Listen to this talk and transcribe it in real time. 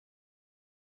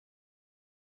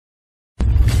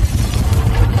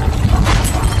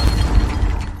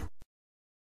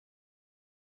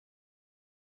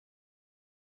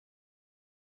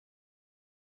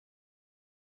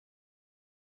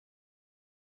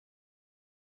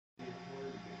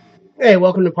Hey,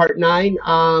 welcome to part 9.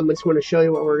 I just want to show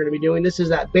you what we're going to be doing. This is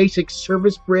that basic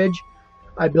service bridge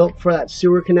I built for that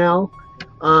sewer canal.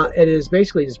 It is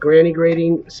basically just granny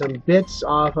grading some bits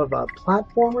off of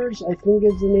platformers, I think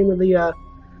is the name of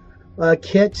the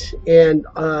kit, and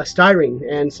styrene,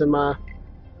 and some,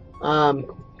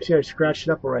 see, I scratched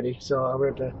it up already, so I'm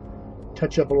going to have to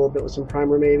touch up a little bit with some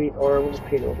primer maybe, or we'll just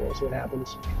paint over it, see what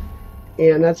happens.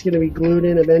 And that's going to be glued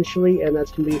in eventually, and that's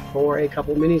going to be for a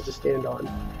couple minis to stand on.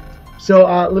 So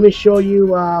let me show you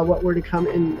what we're to come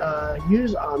and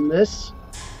use on this,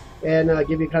 and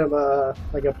give you kind of a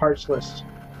parts list.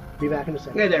 Be back in a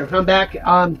second. Hey there, I'm back.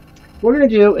 What we're going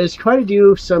to do is try to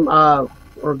do some,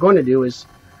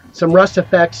 some rust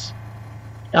effects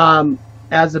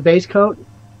as the base coat.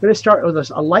 I'm going to start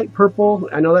with a light purple.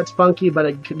 I know that's funky, but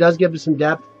it does give us some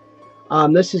depth.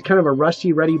 This is kind of a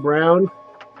rusty, reddy brown.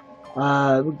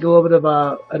 A little bit of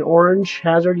an orange,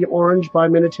 Hazard Orange by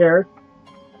Minotaur.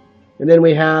 And then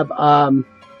we have,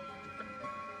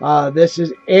 this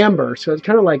is amber. So it's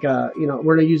kind of like we're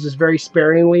going to use this very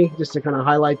sparingly just to kind of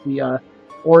highlight the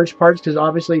orange parts, because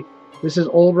obviously this is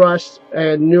old rust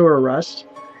and newer rust.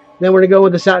 Then we're going to go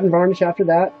with the satin varnish after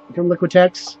that from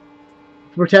Liquitex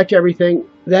to protect everything.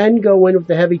 Then go in with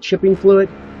the heavy chipping fluid.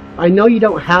 I know you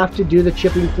don't have to do the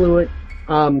chipping fluid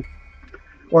or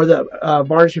the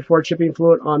varnish before chipping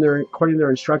fluid according to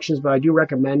their instructions, but I do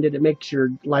recommend it. It makes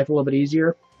your life a little bit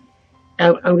easier.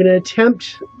 I'm going to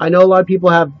attempt, I know a lot of people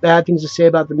have bad things to say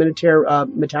about the Minotaur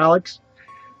metallics.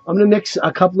 I'm going to mix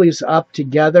a couple of these up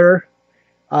together,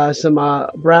 some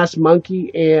brass monkey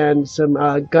and some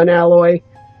gun alloy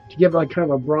to give like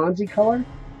kind of a bronzy color.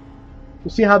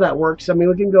 We'll see how that works. I mean,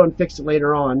 we can go and fix it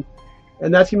later on.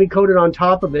 And that's going to be coated on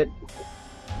top of it.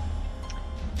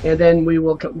 And then we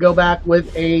will go back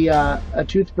with a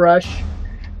toothbrush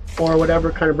or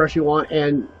whatever kind of brush you want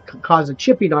and cause a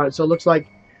chipping on it, so it looks like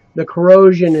the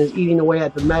corrosion is eating away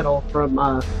at the metal from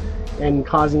and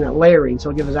causing that layering. So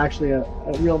it'll give us actually a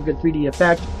real good 3D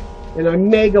effect. And I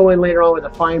may go in later on with a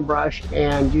fine brush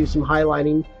and do some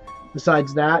highlighting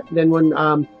besides that. Then when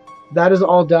that is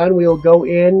all done, we will go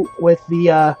in with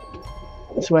the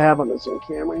that's what I have on this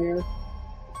camera here.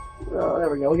 Oh, there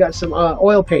we go. We got some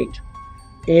oil paint.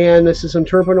 And this is some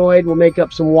turpenoid. We'll make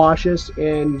up some washes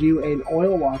and do an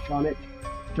oil wash on it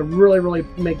to really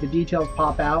make the details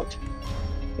pop out.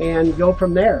 And go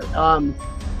from there.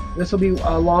 This will be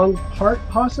a long part,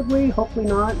 possibly. Hopefully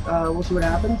not. We'll see what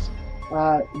happens.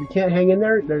 If you can't hang in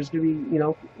there, there's going to be,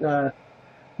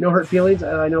 no hurt feelings.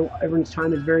 I know everyone's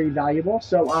time is very valuable.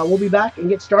 So we'll be back and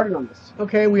get started on this.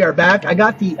 Okay, we are back. I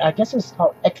got the, I guess it's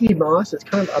called Eki Moss. It's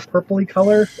kind of a purpley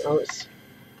color. Let's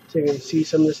see if you can see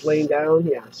some of this laying down.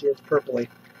 Yeah, see, it's purpley.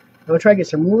 I'm going to try to get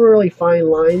some really fine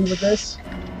lines with this.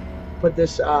 Put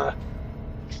this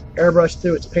airbrush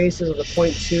through its paces with a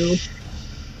 0.2,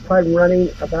 probably running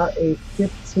about a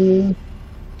 15.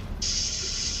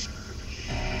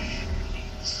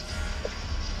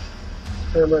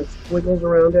 Kind of run squiggles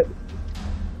around it.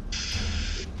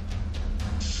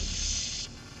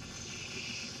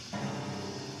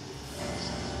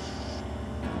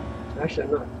 Actually,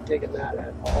 I'm not digging that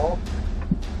at all.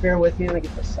 Bear with me, let me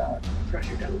get this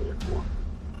pressure down a little bit more.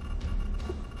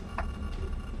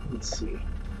 Let's see.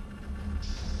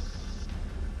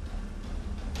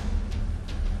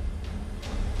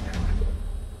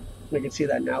 We can see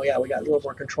that now. Yeah, we got a little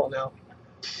more control now.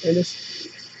 And just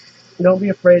don't be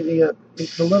afraid. The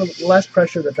little less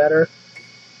pressure, the better.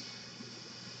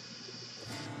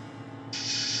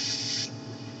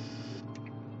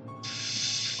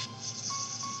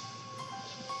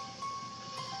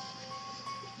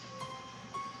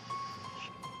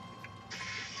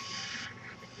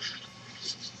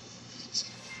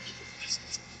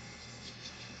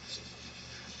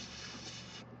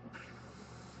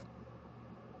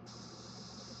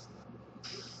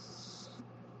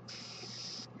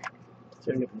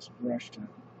 So get this brush to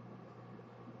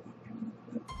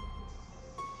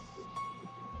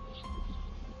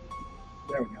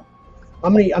there we go.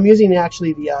 I'm using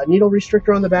actually the needle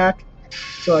restrictor on the back,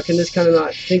 so I can just kind of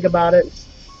not think about it.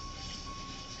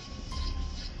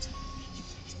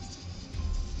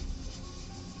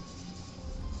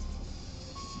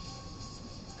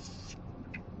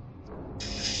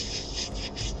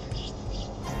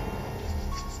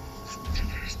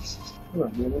 I'm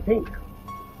not doing the paint now.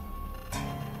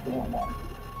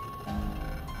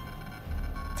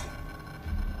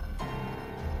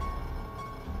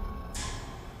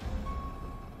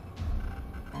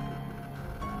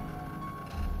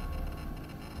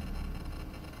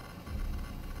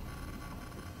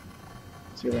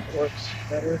 See if that works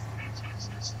better.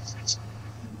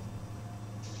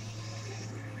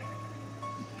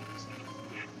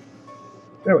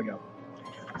 There we go.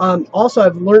 Also,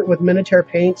 I've learned with Minotaur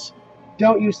paints,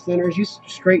 don't use thinners, use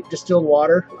straight distilled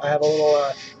water. I have a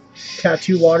little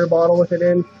tattoo water bottle with it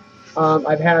in.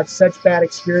 I've had such bad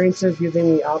experiences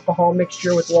using the alcohol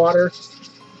mixture with water,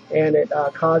 and it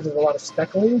causes a lot of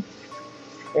speckling.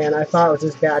 And I thought it was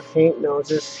just bad paint. No, it's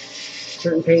just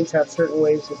certain paints have certain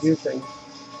ways to do things.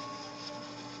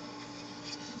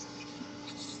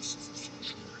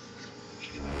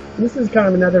 This is kind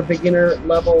of another beginner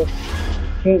level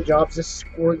paint job, just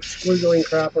squiggling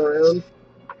crap around.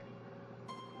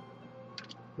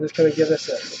 I'm just going to give this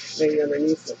a, maybe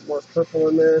underneath with more purple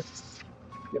in there,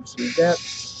 give some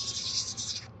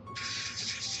depth.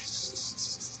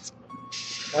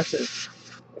 Actually,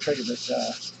 looks like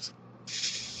this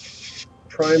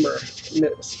primer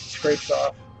scrapes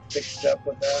off, fixed up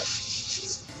with that.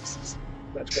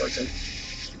 That's working.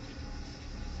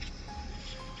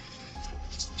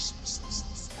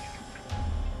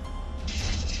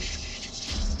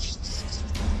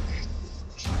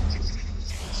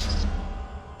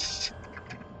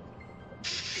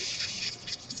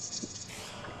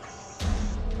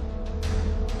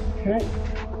 Okay.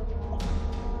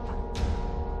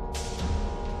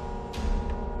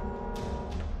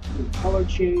 Color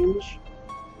change.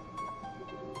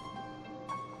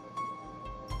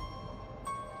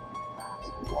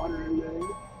 Some water in there.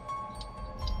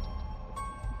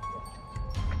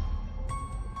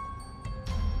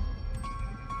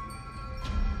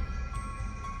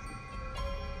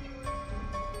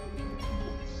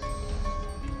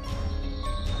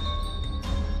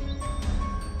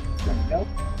 There we go.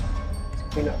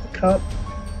 Clean out the cup.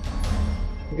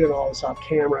 I'm doing all this off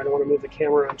camera. I don't want to move the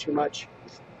camera around too much.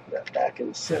 Put that back in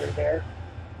the center there.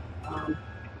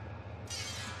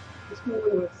 Let's go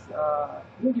with,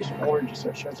 let me do some orange so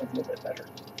it shows up a little bit better.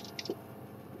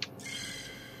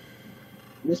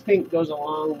 And this paint goes a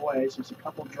long way, so it's a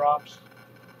couple drops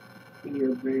in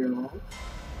your barrel.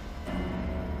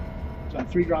 So I have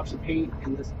 3 drops of paint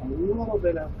and this a little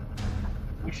bit of,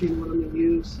 actually what I'm going to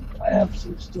use, I have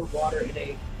some distilled water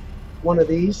in one of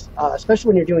these, especially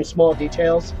when you're doing small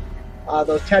details.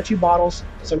 Those tattoo bottles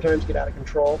sometimes get out of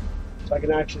control, so I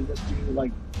can actually just do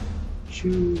like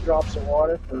 2 drops of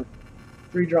water for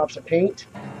 3 drops of paint,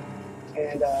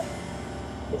 and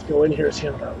let's go in here and see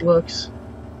how that looks.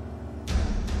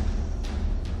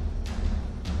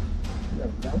 There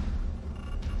we go.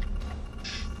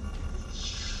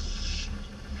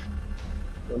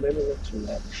 So maybe let's do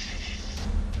that.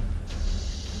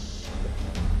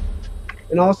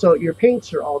 And also, your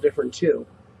paints are all different too.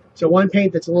 So one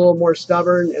paint that's a little more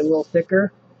stubborn and a little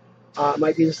thicker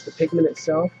might be just the pigment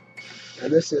itself.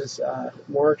 And this is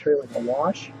more turning like a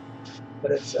wash.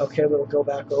 But it's okay, we'll go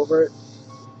back over it.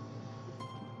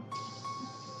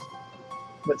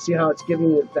 But see how it's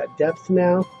giving it that depth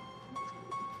now?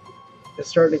 It's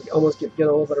starting to almost get a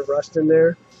little bit of rust in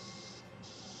there.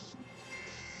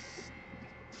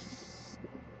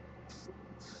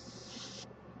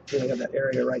 And I got that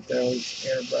area right there on this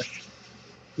airbrush.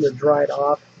 I'm going to dry it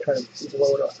off, try to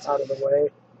blow it out of the way.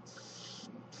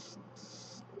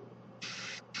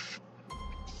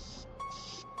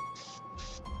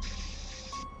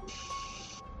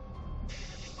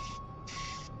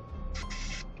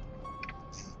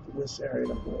 This area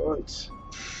I want.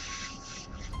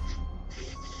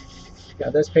 Yeah,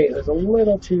 this paint is a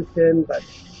little too thin, but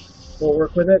we'll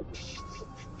work with it.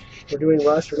 We're doing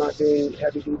rust, we're not doing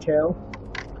heavy detail.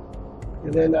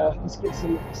 And then let's get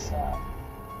some of this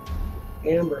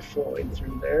amber flowing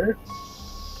through there.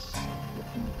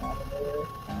 Out of there.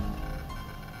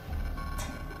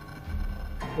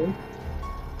 Okay.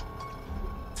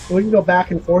 So we can go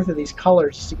back and forth of these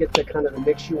colors just to get the kind of the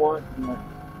mix you want and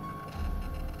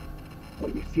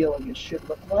what you feel like it should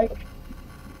look like.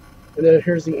 And then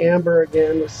here's the amber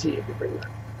again. Let's see if we bring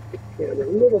the amber a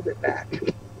little bit back.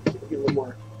 Get a little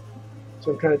more.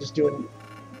 So I'm kind of just using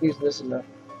this as a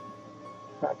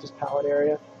practice palette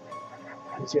area.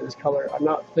 You can see this color. I'm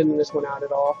not thinning this one out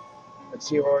at all. Let's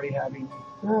see, we're already having.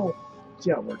 Oh,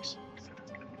 see how it works.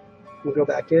 We'll go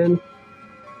back in.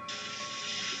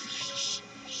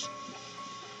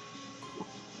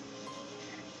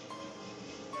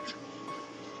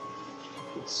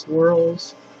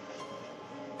 Swirls.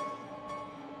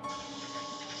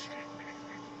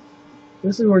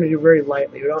 This is going to do very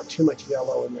lightly. We don't want too much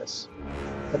yellow in this.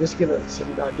 I'll just give it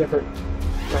some different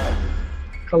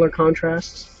color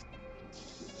contrasts.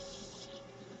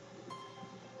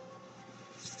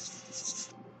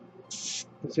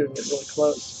 Let's see if we can get really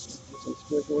close. Some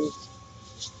squiggles.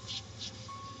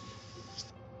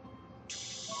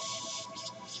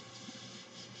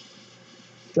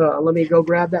 Let me go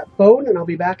grab that phone and I'll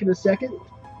be back in a second.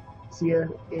 see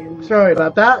you in. Sorry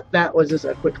about that. That was just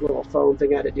a quick little phone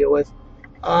thing I had to deal with.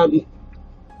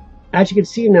 As you can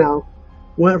see now,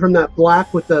 went from that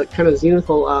black with the kind of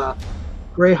zenithal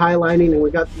gray highlighting, and we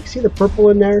got, you see the purple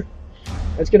in there?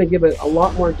 That's going to give it a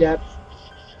lot more depth.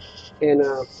 And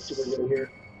let's see what we're doing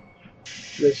here.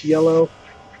 This yellow.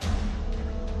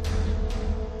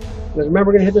 Because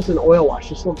remember, we're going to hit this in oil wash.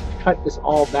 Just to cut this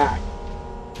all back.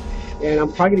 And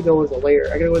I'm probably going to go with a layer.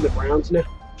 I'm going to go with the browns now.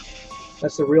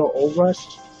 That's the real old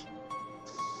rust.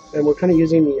 And we're kind of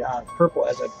using the purple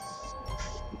as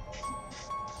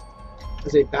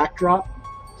a backdrop.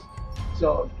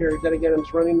 So here, then again, I'm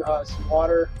just running some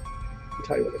water. I'll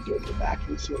tell you what I'm doing in the back. You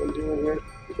can see what I'm doing here.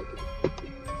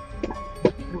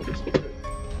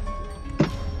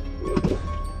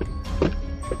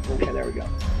 Okay, there we go.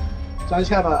 So I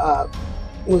just have a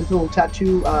little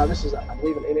tattoo. This is, I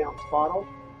believe, an 8-ounce bottle.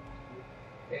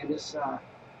 And this, I'm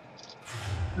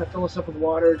going to fill this up with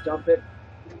water, dump it,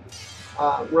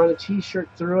 run a t-shirt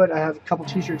through it. I have a couple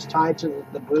t-shirts tied to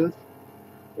the booth.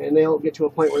 And they'll get to a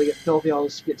point where they get filthy. I'll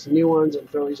just get some new ones and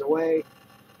throw these away.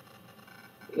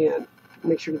 And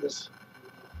make sure that this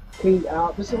cleaned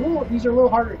out. These are a little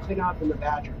harder to clean out than the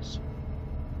Badgers.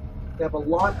 They have a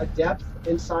lot of depth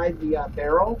inside the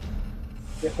barrel.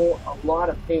 They hold a lot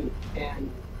of paint,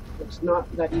 and it's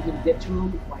not that easy to get to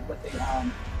them, like with the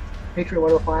Patriot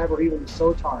 105 or even the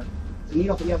Sotar. The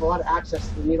needle, you have a lot of access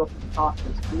to the needle from the top,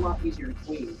 and it's a lot easier to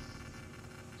clean.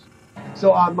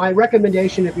 So my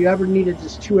recommendation, if you ever needed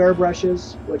just 2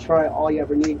 airbrushes, which probably all you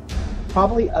ever need,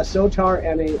 probably a Sotar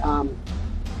and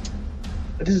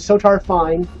this is Sotar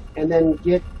Fine, and then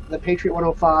get the Patriot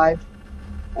 105,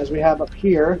 as we have up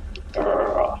here,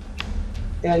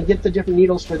 and get the different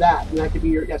needles for that, and that could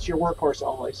be that's your workhorse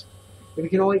always. If you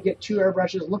can only get 2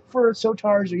 airbrushes, look for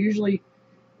Sotars. They're usually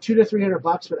 $200 to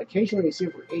 $300, but occasionally you see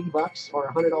them for $80 or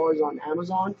 $100 on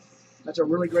Amazon. That's a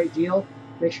really great deal.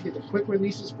 Make sure you get the quick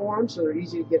releases for them so they're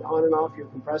easy to get on and off your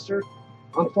compressor.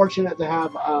 I'm fortunate to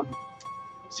have,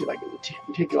 let's see if I can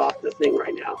take you off the thing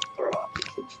right now.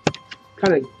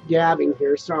 Kind of gabbing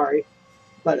here, sorry.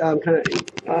 But I'm kind of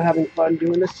having fun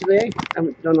doing this today. I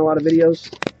haven't done a lot of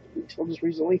videos until just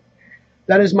recently.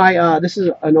 That is my, this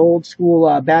is an old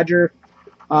school Badger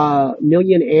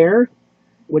Million Air,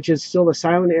 which is still the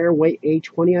Silent Air, weight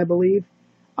A20, I believe.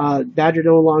 Badger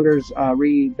no longer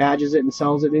rebadges it and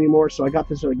sells it anymore, so I got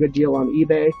this at a good deal on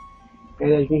eBay.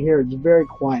 And as you can hear, it's very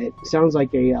quiet. It sounds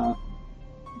like a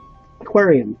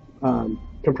aquarium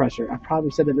compressor. I probably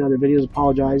said it in other videos.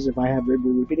 Apologize if I have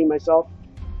been repeating myself.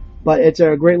 But it's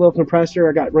a great little compressor.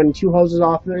 I got running 2 hoses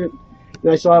off of it.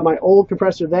 And I still have my old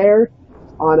compressor there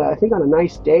on, I think, on a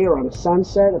nice day or on a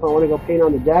sunset. If I want to go paint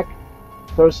on the deck,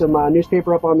 throw some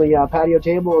newspaper up on the patio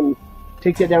table and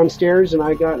take that downstairs, and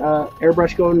I got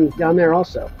airbrush going down there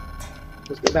also.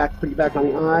 Let's go back, put you back on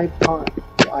the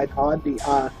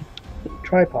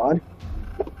tripod.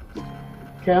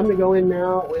 Okay, I'm going to go in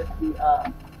now with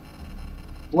the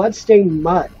Bloodstained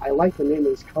Mud. I like the name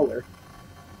of this color.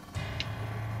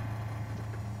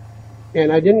 And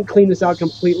I didn't clean this out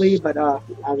completely, but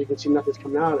as you can see, nothing's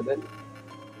coming out of it.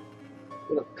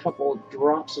 With a couple of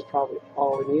drops is probably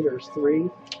all we need. There's 3.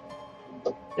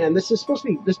 And this is supposed to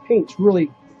be, this paint's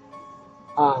really,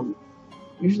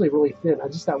 usually really thin.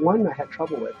 Just that one I had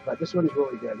trouble with, but this one's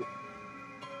really good.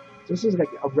 So this is like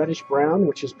a reddish brown,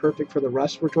 which is perfect for the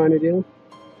rust we're trying to do.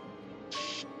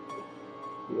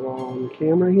 On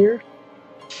camera here.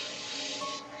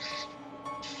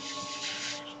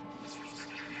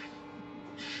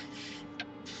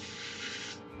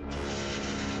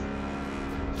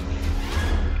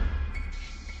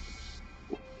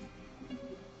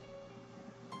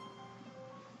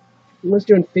 I'm just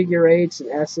doing figure 8s and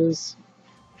S's.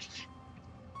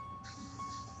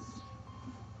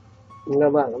 And a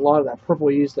lot of that purple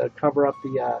we used to cover up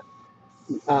the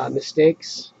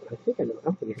mistakes. I think I'm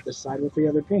going to hit this side with the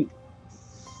other paint.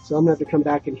 So I'm going to have to come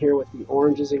back in here with the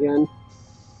oranges again.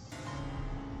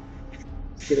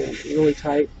 It's getting really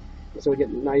tight so we get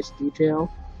nice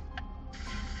detail.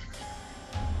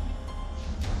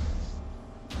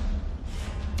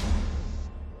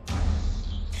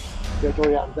 Get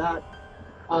going out of that.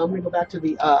 I'm going to go back to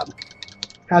the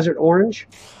Hazard Orange.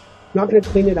 I'm not going to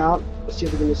clean it out. Let's see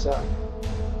if we can just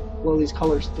blow these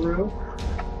colors through.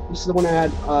 This is the one I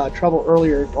had trouble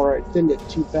earlier, or I thinned it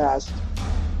too fast.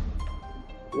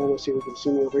 And then we'll see if we can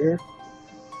zoom over here.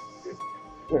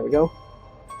 There we go.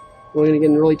 We're going to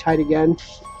get really tight again.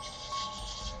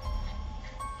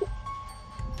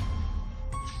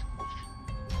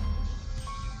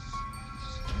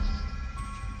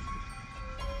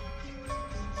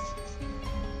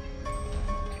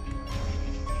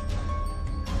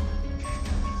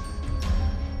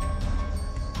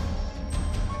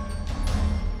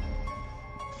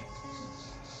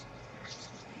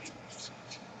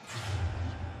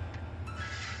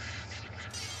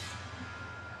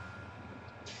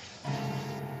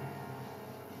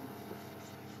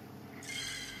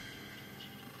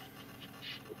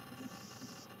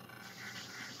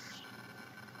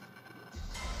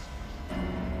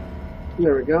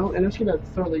 There we go. And I'm just going to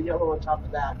throw the yellow on top of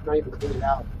that, not even clean it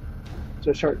out.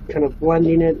 So start kind of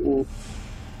blending it and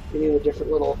getting the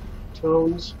different little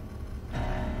tones.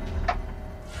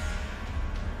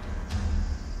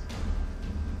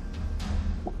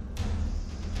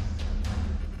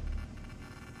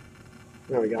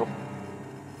 There we go.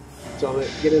 So I'm going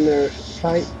to get in there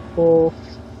tight, pull.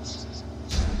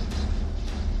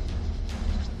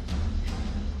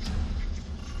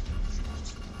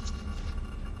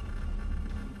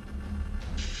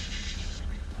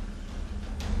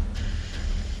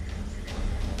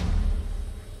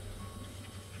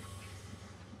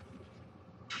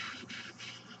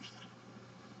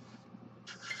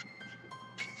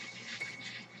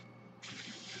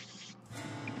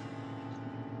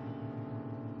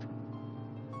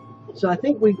 So I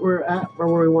think we're at where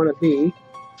we want to be.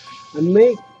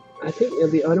 I think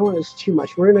it'll be, I don't want this too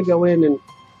much. We're going to go in and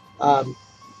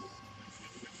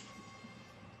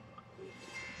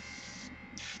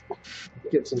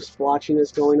get some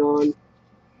splotchiness going on.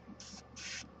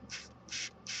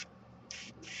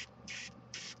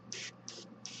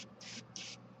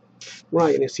 We're not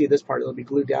going to see this part. It'll be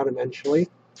glued down eventually.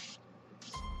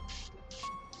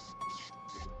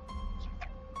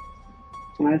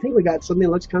 And I think we got something that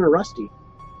looks kind of rusty.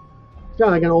 It's kind of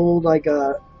like an old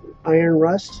iron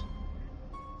rust.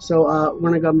 So we're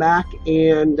going to go back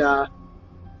and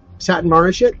satin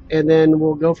varnish it, and then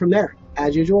we'll go from there.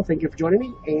 As usual, thank you for joining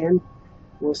me, and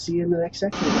we'll see you in the next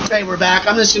section. Okay, we're back.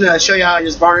 I'm just going to show you how I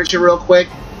just varnish it real quick.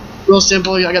 Real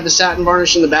simple. I got the satin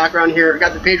varnish in the background here. I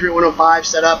got the Patriot 105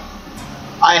 set up.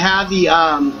 I have the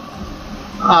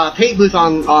paint booth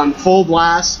on full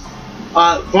blast.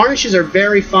 Varnishes are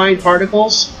very fine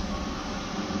particles,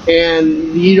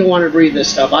 and you don't want to breathe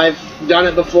this stuff. I've done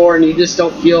it before, and you just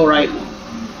don't feel right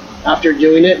after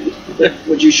doing it,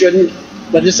 which you shouldn't.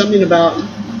 But there's something about...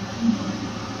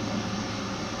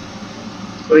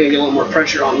 I'm going to get a little more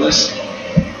pressure on this.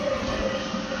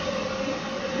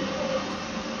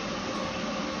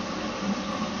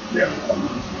 There.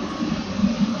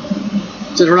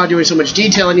 Since we're not doing so much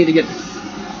detail, I need to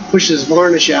push this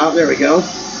varnish out. There we go.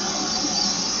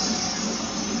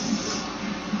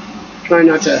 Trying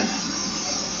not to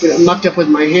get it mucked up with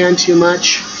my hand too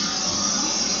much,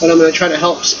 but I'm going to try to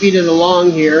help speed it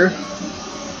along here.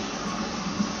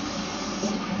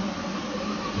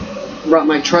 Brought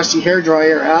my trusty hair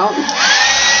dryer out. Trying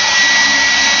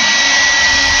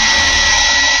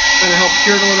to help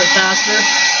cure it a little bit faster.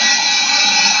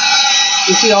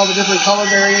 You see all the different color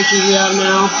variations we have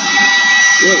now.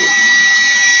 Whoa.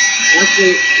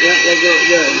 Actually, that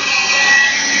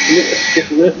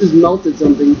good. That just melted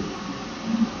something.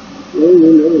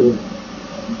 No.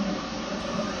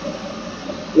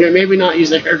 Yeah, maybe not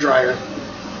use a hair dryer.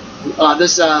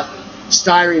 This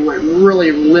styrene went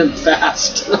really limp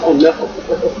fast. Oh no.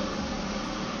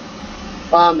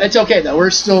 It's okay though. We're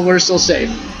still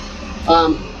safe.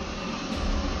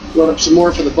 Load up some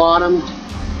more for the bottom.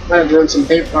 I have to run some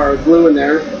paper or glue in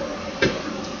there.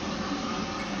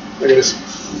 I'm gonna just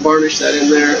varnish that in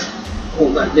there.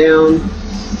 Hold that down.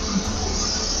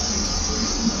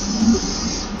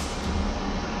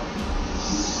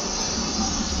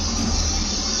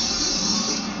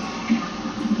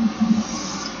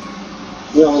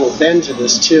 A little bend to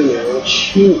this too now.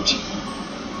 Shoot.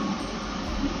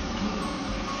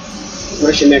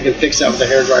 Actually, I can fix that with the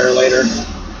hairdryer later.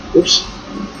 Oops.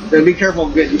 Now be careful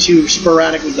getting too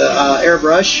sporadic with the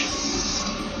airbrush.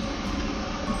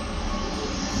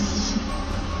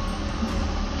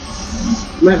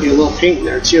 Might be a little paint in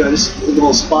there too. I just a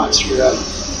little spot screwed up.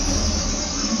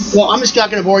 Well, I'm just not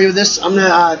going to bore you with this. I'm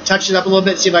going to touch it up a little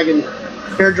bit, see if I can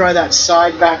hair dry that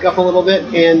side back up a little bit,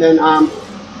 and then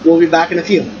we'll be back in a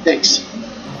few. Thanks.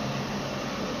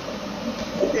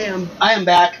 Okay, I am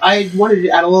back. I wanted to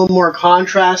add a little more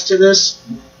contrast to this,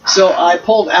 so I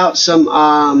pulled out some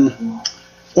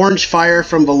orange fire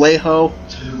from Malifaux,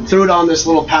 threw it on this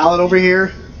little palette over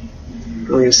here. We're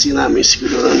going to see that. Let me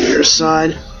scoot it on your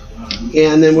side,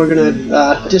 and then we're going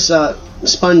to just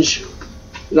sponge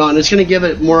it on. It's going to give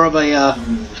it more of a, you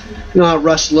know how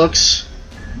rust looks.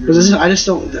 Because I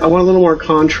want a little more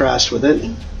contrast with it.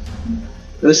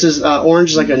 This is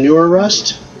orange, like a newer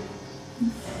rust.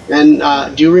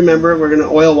 And do remember, we're going to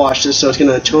oil wash this, so it's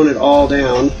going to tone it all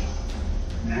down.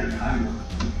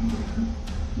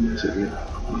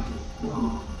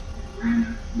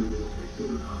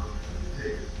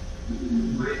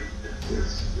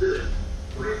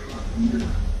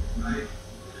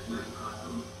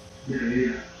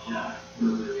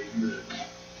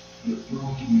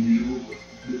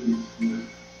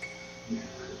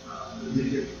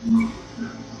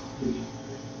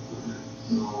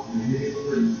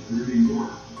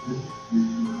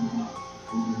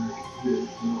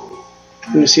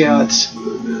 You see how it's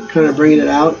kind of bringing it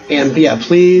out. And yeah,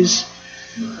 please,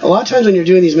 a lot of times when you're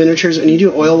doing these miniatures and you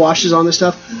do oil washes on this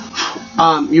stuff,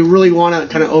 you really want to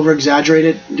kind of over exaggerate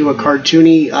it, do a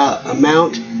cartoony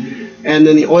amount, and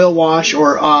then the oil wash,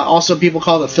 or also people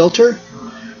call it a filter,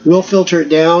 will filter it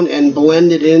down and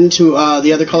blend it into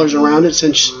the other colors around it,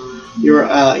 since you're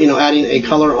adding a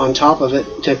color on top of it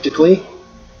technically.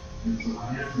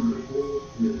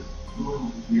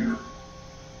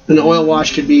 And the oil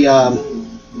wash could be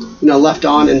left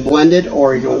on and blended,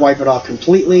 or you can wipe it off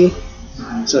completely,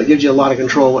 so it gives you a lot of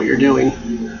control of what you're doing.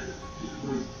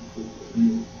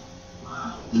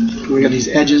 We got these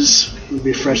edges, it'll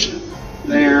be fresh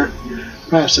there.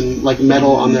 Probably have some like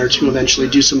metal on there too eventually.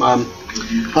 Do some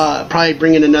probably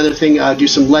bring in another thing, do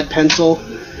some lead pencil,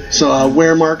 so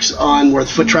wear marks on where the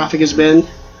foot traffic has been,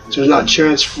 so there's not a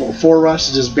chance for rust.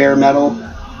 It's just bare metal.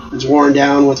 It's worn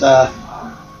down with the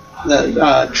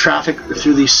traffic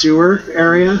through the sewer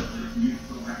area.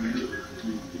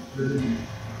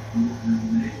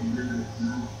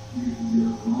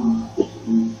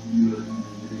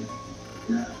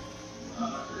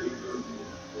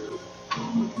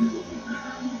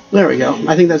 There we go.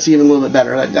 I think that's even a little bit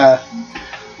better. That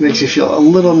makes you feel a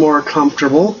little more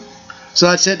comfortable. So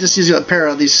that's it. Just using a pair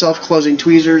of these self-closing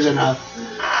tweezers and a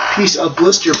piece of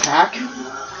blister pack.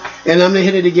 And I'm going to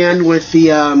hit it again with the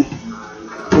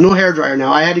no hairdryer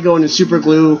now. I had to go in and super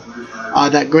glue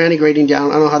that granny grating down.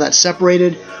 I don't know how that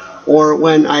separated, or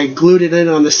when I glued it in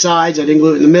on the sides, I didn't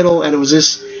glue it in the middle, and it was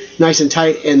just nice and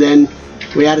tight, and then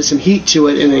we added some heat to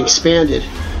it and it expanded.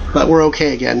 But we're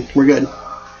okay again. We're good.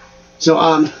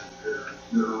 So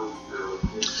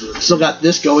still got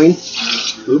this going.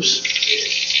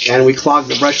 Oops. And we clogged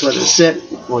the brush, let it sit.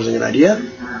 Wasn't a good idea.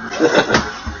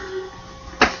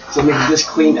 So making this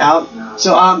cleaned out.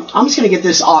 So I'm just going to get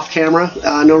this off camera.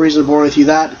 No reason to bore with you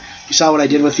that. You saw what I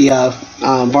did with the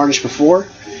varnish before.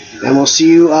 And we'll see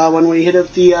you when we hit up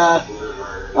the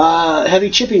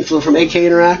heavy chipping fluid from AK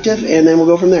Interactive, and then we'll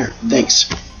go from there. Thanks.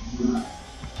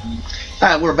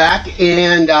 Alright, we're back,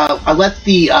 and I let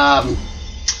the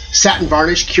satin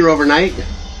varnish cure overnight,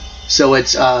 so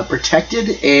it's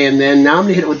protected, and then now I'm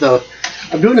going to hit it with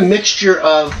I'm doing a mixture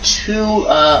of two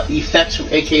effects from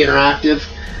AK Interactive,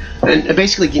 and I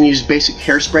basically can use basic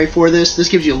hairspray for this. This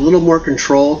gives you a little more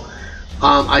control.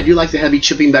 I do like the heavy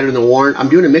chipping better than the worn. I'm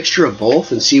doing a mixture of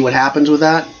both and see what happens with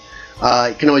that.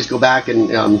 You can always go back and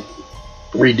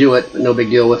redo it, no big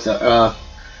deal with the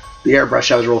airbrush.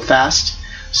 I was real fast.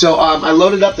 So I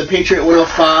loaded up the Patriot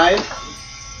 105,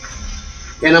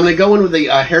 and I'm going to go in with the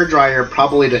hairdryer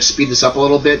probably to speed this up a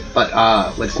little bit,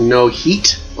 but with no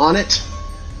heat on it.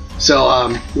 So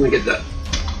let me get the...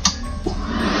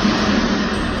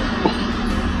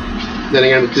 Then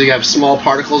again, because you have small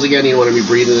particles again, you don't want to be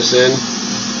breathing this in.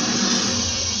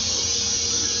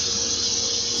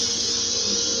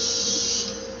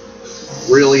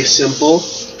 Really simple.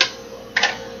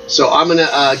 So I'm going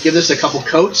to give this a couple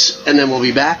coats, and then we'll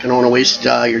be back. I don't want to waste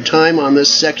your time on this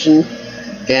section,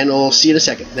 and we'll see you in a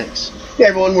second. Thanks. Hey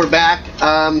everyone, we're back.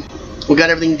 We got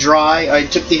everything dry. I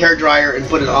took the hair dryer and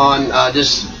put it on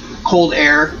just cold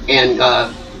air,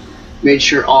 and made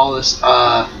sure all this,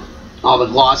 all the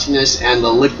glossiness and the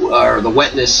liquid or the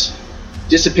wetness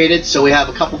dissipated. So we have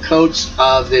a couple coats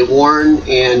of the worn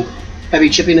and heavy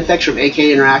chipping effects from AK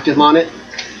Interactive on it.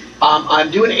 I'm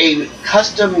doing a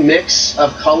custom mix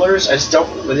of colors. I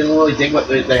didn't really dig what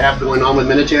they have going on with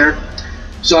Minotaur.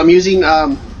 So I'm using,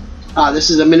 this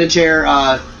is a Minotaur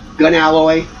gun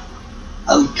alloy,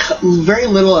 very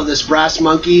little of this brass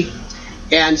monkey,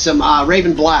 and some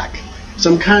raven black.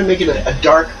 So I'm kind of making a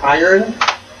dark iron, and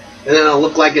then it'll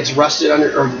look like it's rusted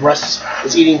under, or rust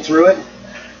is eating through it.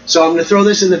 So I'm going to throw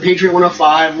this in the Patriot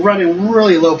 105, running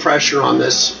really low pressure on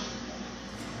this.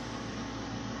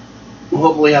 We'll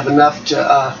hopefully have enough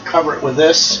to cover it with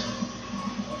this,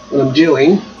 what I'm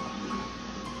doing.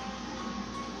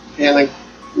 And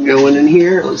I'm going in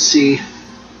here, let's see.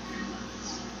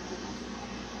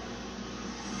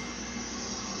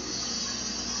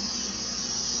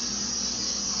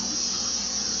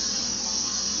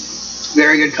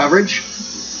 Very good coverage.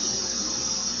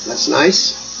 That's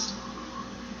nice.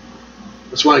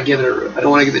 Just want to give it I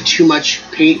don't want to give it too much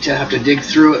paint to have to dig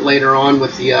through it later on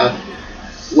with the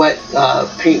wet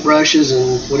paint brushes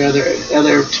and what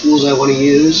other tools I want to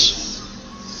use.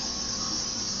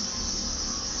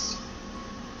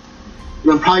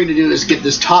 What I'm probably going to do is get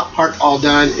this top part all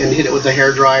done and hit it with the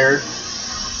hair dryer,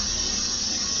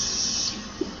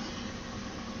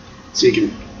 so you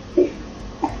can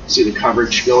see the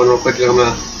coverage going real quick. And I'm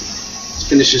going to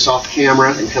finish this off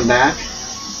camera and come back.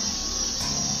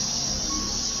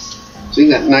 So you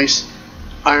got nice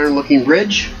iron looking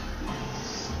bridge.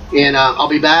 And I'll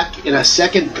be back in a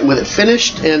second with it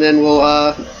finished, and then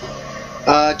we'll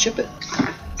chip it.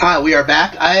 We are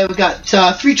back. I have got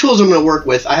 3 tools I'm going to work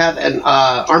with. I have an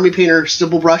Army Painter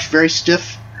stipple brush, very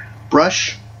stiff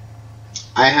brush.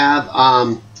 I have,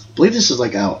 I believe this is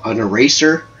like an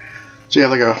eraser. So you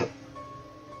have like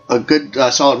a good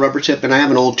solid rubber tip, and I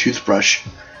have an old toothbrush.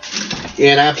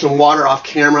 And I have some water off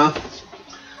camera.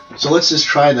 So let's just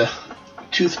try the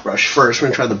toothbrush first. We're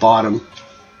going to try the bottom.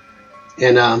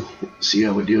 And see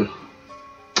how we do.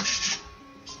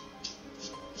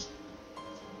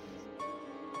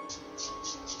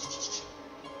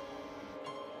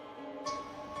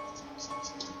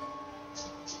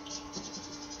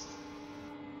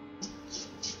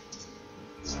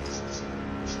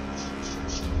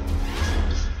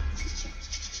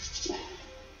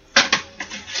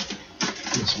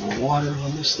 Get some more water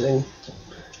on this thing.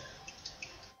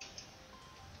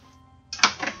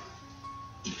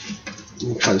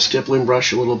 Try the stippling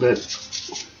brush a little bit.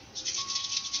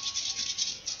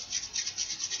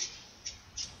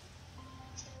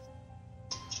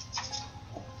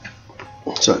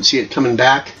 So see it coming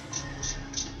back.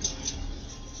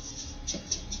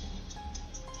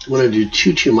 I want to do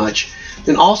too much.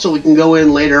 Then also we can go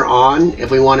in later on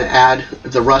if we want to add,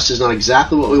 if the rust is not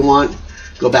exactly what we want,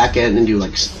 go back in and do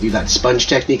that sponge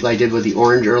technique like I did with the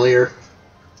orange earlier.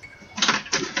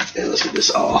 And let's get this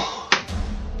all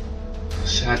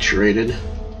saturated.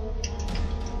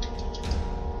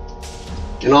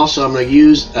 And also I'm going to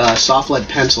use soft lead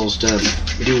pencils to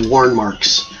do worn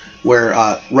marks where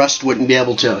rust wouldn't be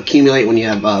able to accumulate when you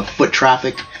have foot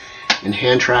traffic and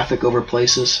hand traffic over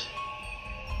places.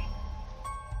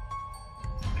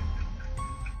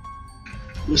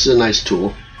 This is a nice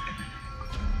tool.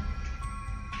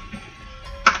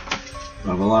 I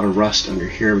have a lot of rust under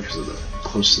here because of the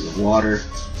close to the water.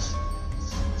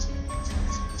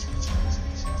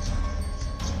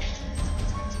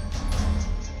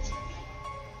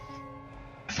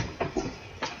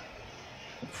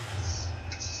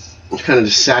 Kind of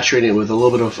just saturating it with a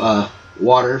little bit of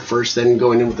water first, then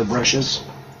going in with the brushes.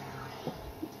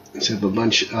 Let's have a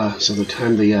bunch, so the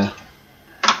time the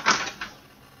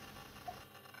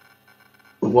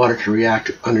water can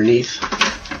react underneath.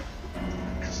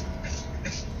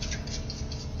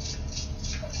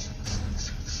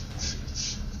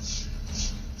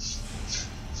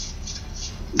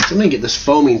 So I'm going to get this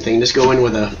foaming thing, just go in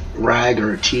with a rag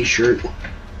or a t-shirt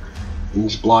and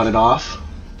just blot it off.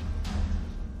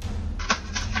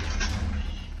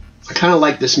 I kind of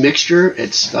like this mixture.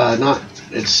 It's it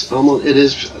is a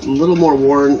little more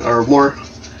worn, or more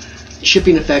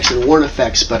chipping effects and worn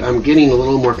effects, but I'm getting a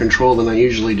little more control than I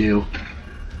usually do.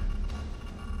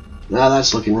 Now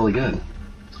that's looking really good.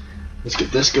 Let's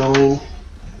get this going.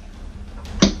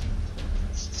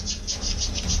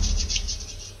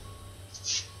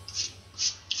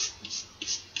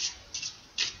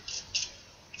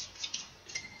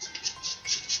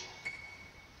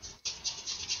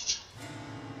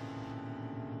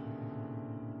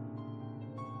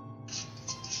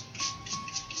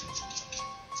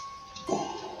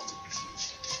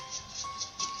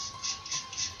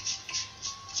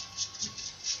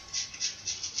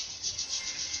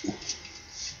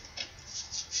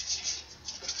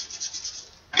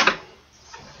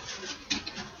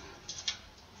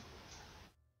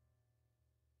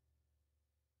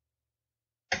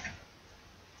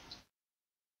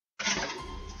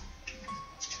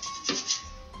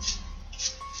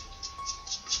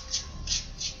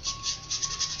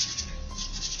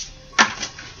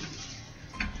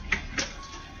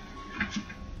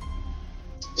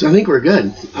 So I think we're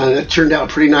good. That turned out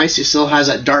pretty nice. It still has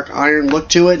that dark iron look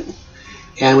to it,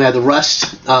 and we have the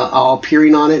rust all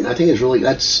appearing on it. And I think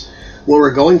that's what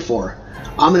we're going for.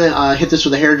 I'm gonna hit this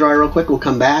with a hairdryer real quick. We'll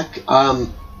come back.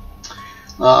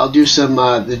 I'll do some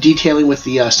the detailing with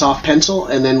the soft pencil,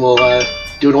 and then we'll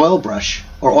do an oil brush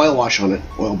or oil wash on it.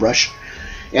 Oil brush,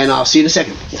 and I'll see you in a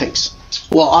second. Thanks.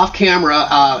 Well, off camera,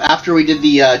 after we did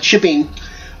the chipping,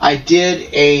 I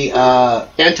did a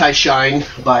anti-shine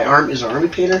by Army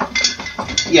Painter?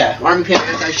 Yeah, Army Painter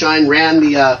anti-shine. Ran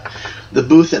the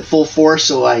booth at full force,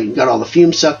 so I got all the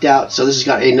fumes sucked out. So this has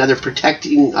got another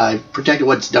protecting, protected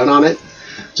what's done on it,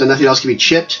 so nothing else can be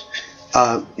chipped.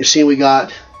 You're seeing we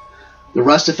got the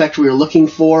rust effect we were looking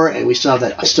for, and we still have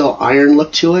that iron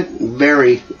look to it.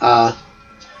 Very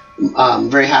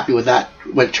happy with that,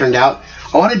 what it turned out.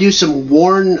 I want to do some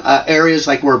worn areas,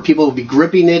 like where people will be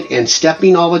gripping it and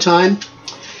stepping all the time.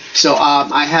 So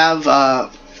I have, I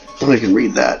can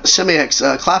read that, Semi-X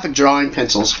classic drawing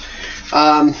pencils.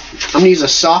 I'm going to use a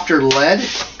softer lead,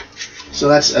 So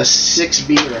that's a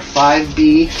 6B or a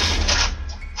 5B.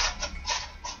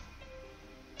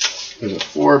 There's a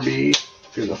 4B.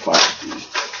 Here's a 5B.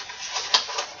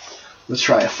 Let's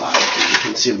try a 5B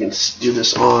and see if we can do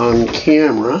this on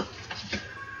camera.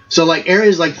 So like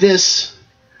areas like this,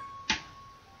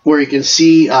 where you can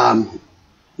see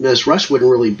this rust wouldn't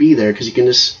really be there because you can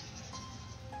just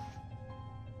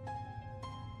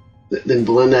then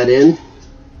blend that in,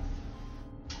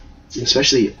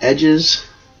 especially edges.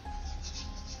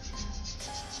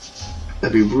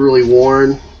 That'd be really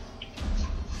worn.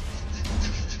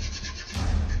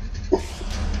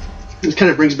 This kind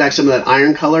of brings back some of that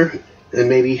iron color, and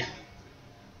maybe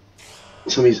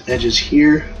some of these edges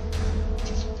here.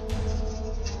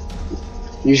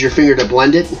 Use your finger to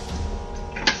blend it.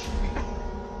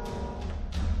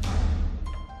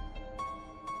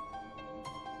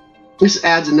 This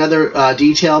adds another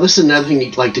detail. This is another thing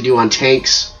you'd like to do on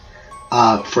tanks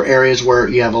for areas where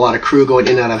you have a lot of crew going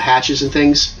in and out of hatches and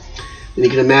things. And you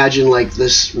can imagine like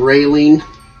this railing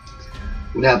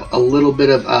would have a little bit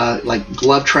of like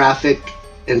glove traffic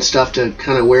and stuff to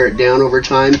kind of wear it down over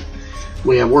time.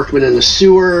 We have workmen in the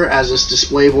sewer, as this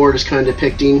display board is kind of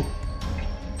depicting.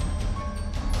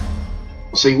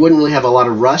 So you wouldn't really have a lot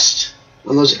of rust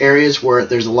on those areas where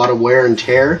there's a lot of wear and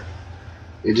tear.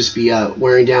 It'd just be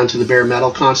wearing down to the bare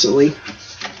metal constantly.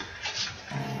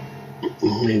 I'm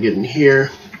going to get in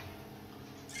here.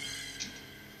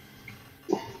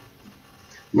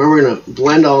 Remember, we're going to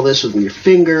blend all this with your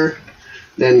finger.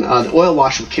 Then the oil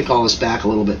wash will kick all this back a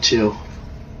little bit too.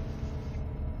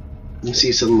 You can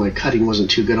see some of my cutting wasn't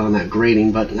too good on that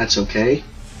grading, but that's okay.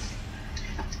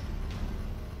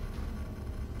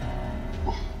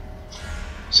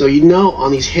 So you know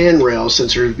on these handrails,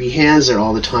 since there would be hands there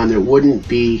all the time, there wouldn't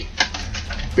be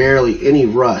barely any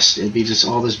rust. It'd be just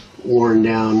all this worn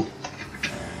down,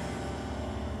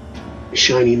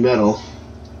 shiny metal.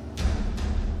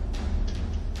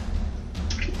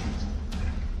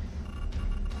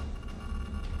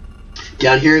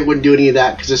 Down here it wouldn't do any of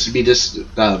that because this would be just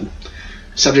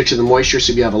subject to the moisture,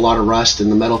 so you have a lot of rust and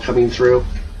the metal coming through.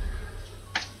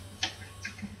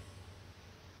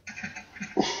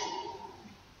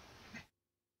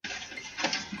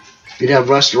 You'd have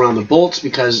rust around the bolts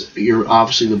because you're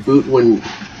obviously the boot wouldn't.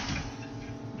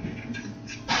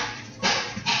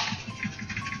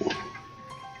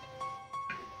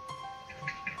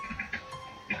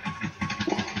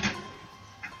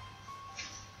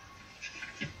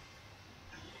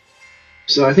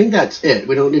 So I think that's it.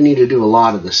 We don't need to do a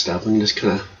lot of this stuff. We can just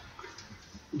kind of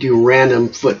do random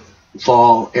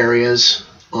footfall areas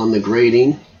on the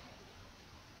grading.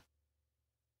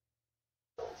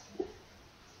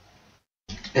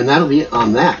 And that'll be it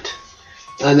on that.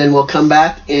 And then we'll come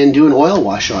back and do an oil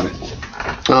wash on it.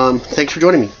 Thanks for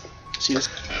joining me. See you.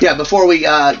 Yeah, before we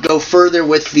go further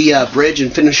with the bridge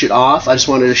and finish it off, I just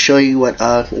wanted to show you what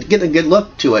get a good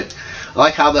look to it. I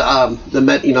like how the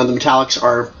metallics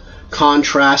are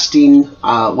contrasting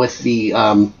with the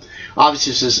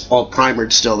obviously this is all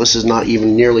primered still. This is not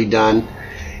even nearly done,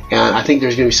 and I think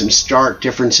there's going to be some stark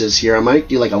differences here. I might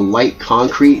do like a light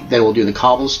concrete, then we'll do the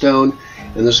cobblestone,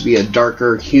 and this will be a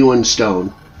darker hewn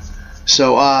stone.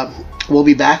 So we'll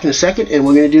be back in a second, and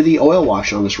we're going to do the oil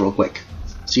wash on this real quick.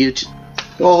 See you.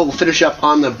 We'll finish up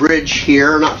on the bridge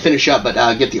here, not finish up, but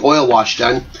get the oil wash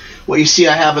done. What you see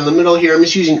I have in the middle here, I'm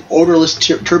just using odorless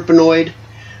terpenoid.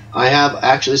 I have,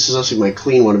 actually, this is actually my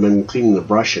clean one. I've been cleaning the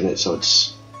brush in it, so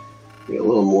it's a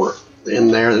little more in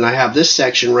there. And I have this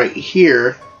section right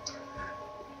here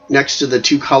next to the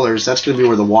two colors. That's going to be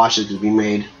where the wash is going to be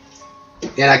made.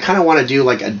 And I kind of want to do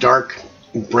like a dark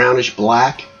brownish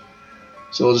black.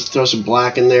 So we'll just throw some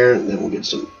black in there, and then we'll get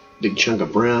some big chunk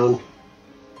of brown.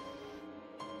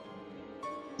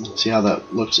 See how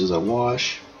that looks as a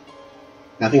wash.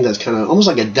 I think that's kind of almost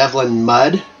like a Devlin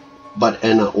mud, but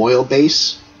in an oil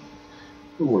base.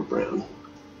 A little more brown.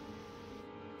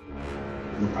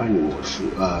 We'll probably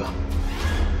need more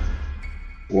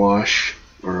wash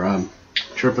or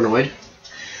terpenoid.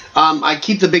 I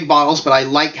keep the big bottles, but I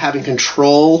like having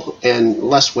control and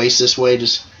less waste this way.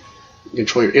 Just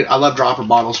control your. I love dropper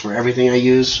bottles for everything I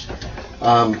use.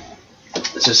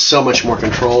 It's just so much more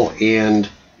control and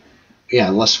yeah,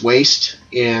 less waste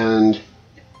and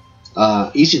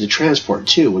easy to transport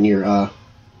too. When you're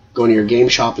going to your game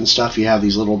shop and stuff, you have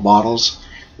these little bottles.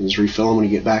 And just refill them when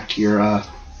you get back to your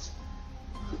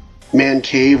man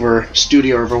cave or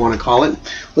studio, whatever you want to call it.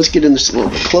 Let's get in this a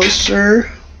little bit closer.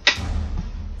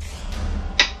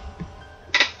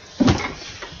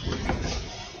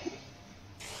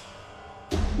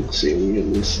 Let's see, we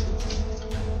get this.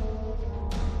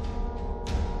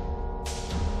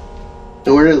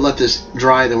 And we're going to let this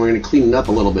dry, then we're going to clean it up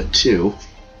a little bit too.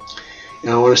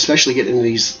 And I want to especially get into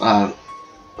these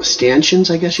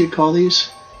stanchions, I guess you'd call these.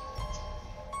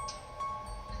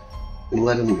 And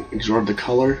let them absorb the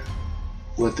color.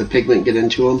 Let the pigment get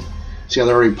into them. See how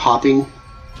they're already popping?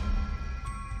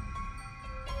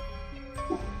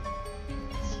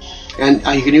 And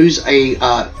you can use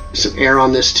some air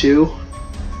on this too.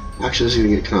 Actually, this is going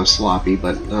to get kind of sloppy,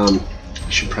 but I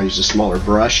should probably use a smaller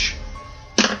brush.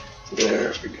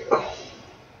 There we go.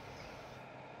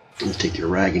 Let's take your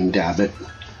rag and dab it.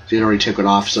 So you already took it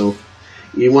off. So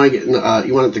you want to get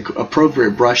you want the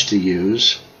appropriate brush to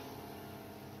use.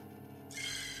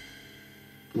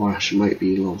 Wash might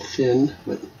be a little thin,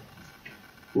 but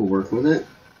we'll work with it.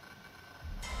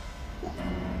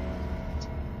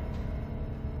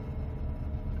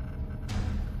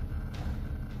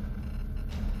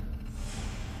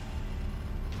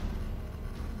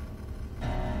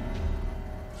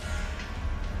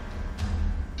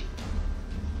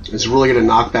 It's really going to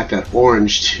knock back that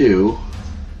orange too.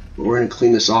 But we're going to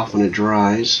clean this off when it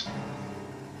dries.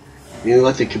 You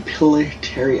let the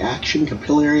capillary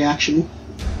action.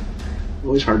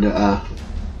 Always hard to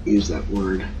use that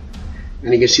word.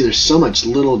 And you can see there's so much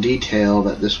little detail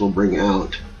that this will bring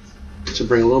out. To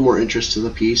bring a little more interest to the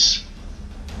piece.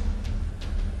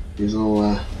 These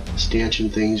little stanchion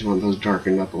things, you want those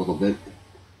darkened up a little bit.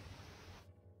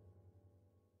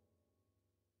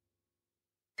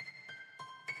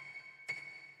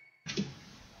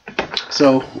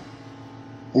 So, you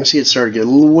can see it started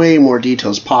getting way more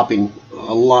details, popping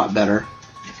a lot better.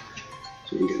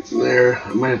 So you can get in there.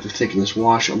 I might have to thicken this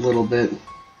wash a little bit,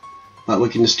 but we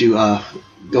can just do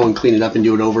go and clean it up and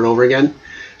do it over and over again.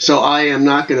 So I am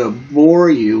not going to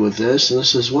bore you with this, and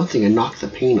this is one thing I knocked the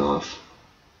paint off.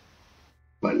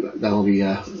 But that'll be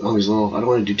always a little. I don't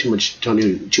want to do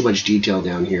too much detail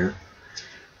down here,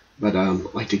 but I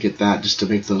like to get that just to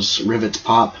make those rivets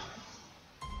pop.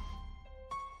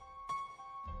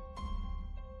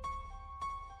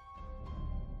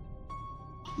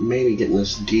 Maybe getting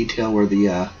this detail where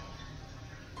the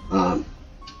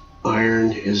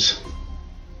iron is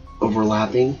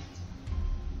overlapping.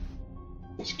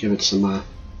 Let's give it some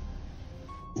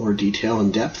more detail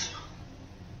and depth.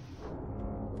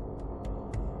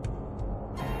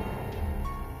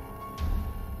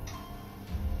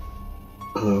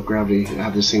 Gravity, I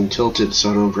have this thing tilted, so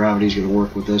I don't know if gravity's going to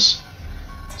work with this.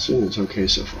 Assuming it's okay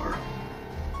so far.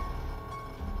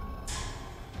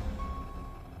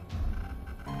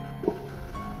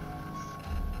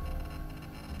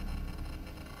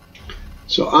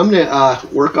 So I'm going to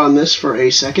work on this for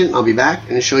a second. I'll be back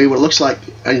and show you what it looks like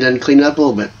and then clean it up a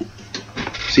little bit.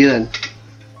 See you then.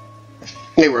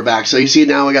 Okay, we're back. So you see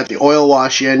now I got the oil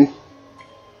wash in.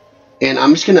 And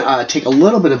I'm just going to take a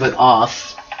little bit of it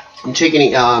off. I'm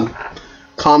taking a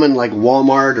common like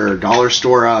Walmart or dollar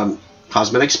store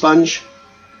cosmetic sponge.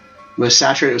 I'm going to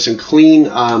saturate it with some clean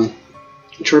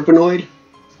turpenoid.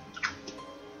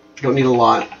 Don't need a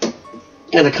lot.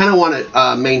 And I kind of want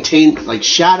to maintain like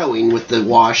shadowing with the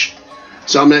wash.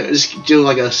 So I'm going to just do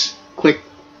like a quick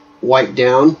wipe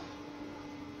down.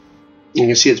 You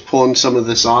can see it's pulling some of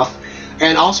this off.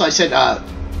 And also I said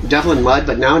Devlin Mud,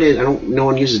 but nowadays no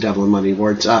one uses Devlin Mud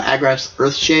anymore. It's Agrax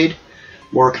Earthshade.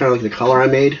 More kind of like the color I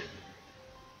made.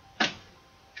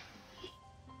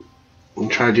 I'm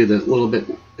trying to do the little bit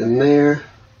in there.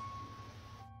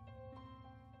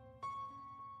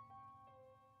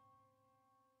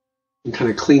 And kind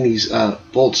of clean these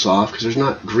bolts off because there's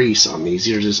not grease on these.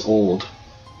 These are just old.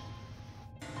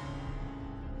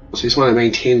 So you just want to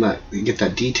maintain that, get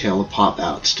that detail to pop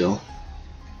out still.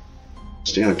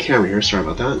 Stay on camera here. Sorry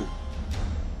about that.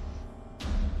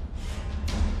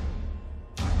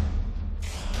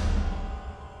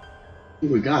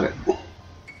 We got it.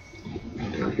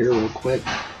 Down here real quick.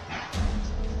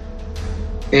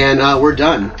 And we're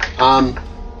done.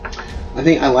 I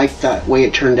think I like that way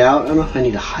it turned out. I don't know if I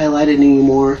need to highlight it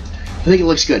anymore. I think it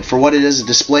looks good for what it is, a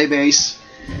display base.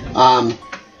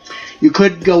 You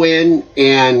could go in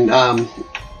and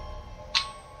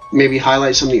maybe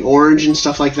highlight some of the orange and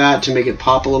stuff like that to make it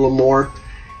pop a little more.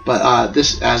 But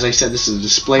this, as I said, this is a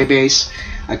display base.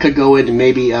 I could go in and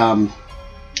maybe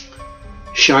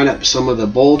shine up some of the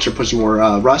bolts or put some more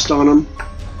rust on them,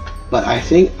 but I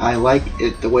think I like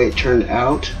it the way it turned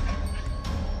out.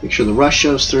 Make sure the rust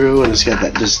shows through and it's got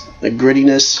that just the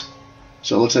grittiness,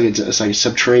 so it looks like it's like a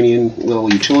subterranean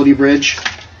little utility bridge,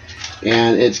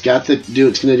 and it's got to do,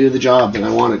 it's going to do the job that I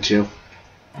want it to.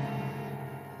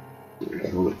 A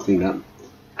little bit cleaned up.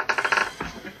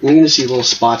 You're going to see little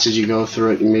spots as you go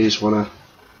through it. You may just want to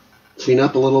clean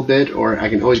up a little bit, or I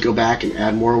can always go back and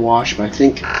add more wash, but I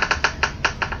think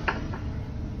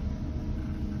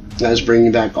That is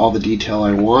bringing back all the detail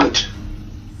I want.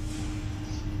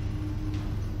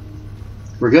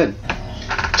 We're good.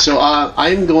 So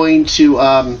I'm going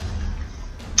to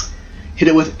hit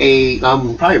it with a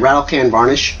probably rattle can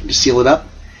varnish to seal it up,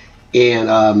 and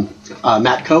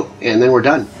matte coat, and then we're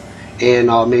done. And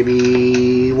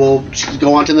maybe we'll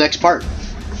go on to the next part.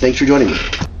 Thanks for joining me.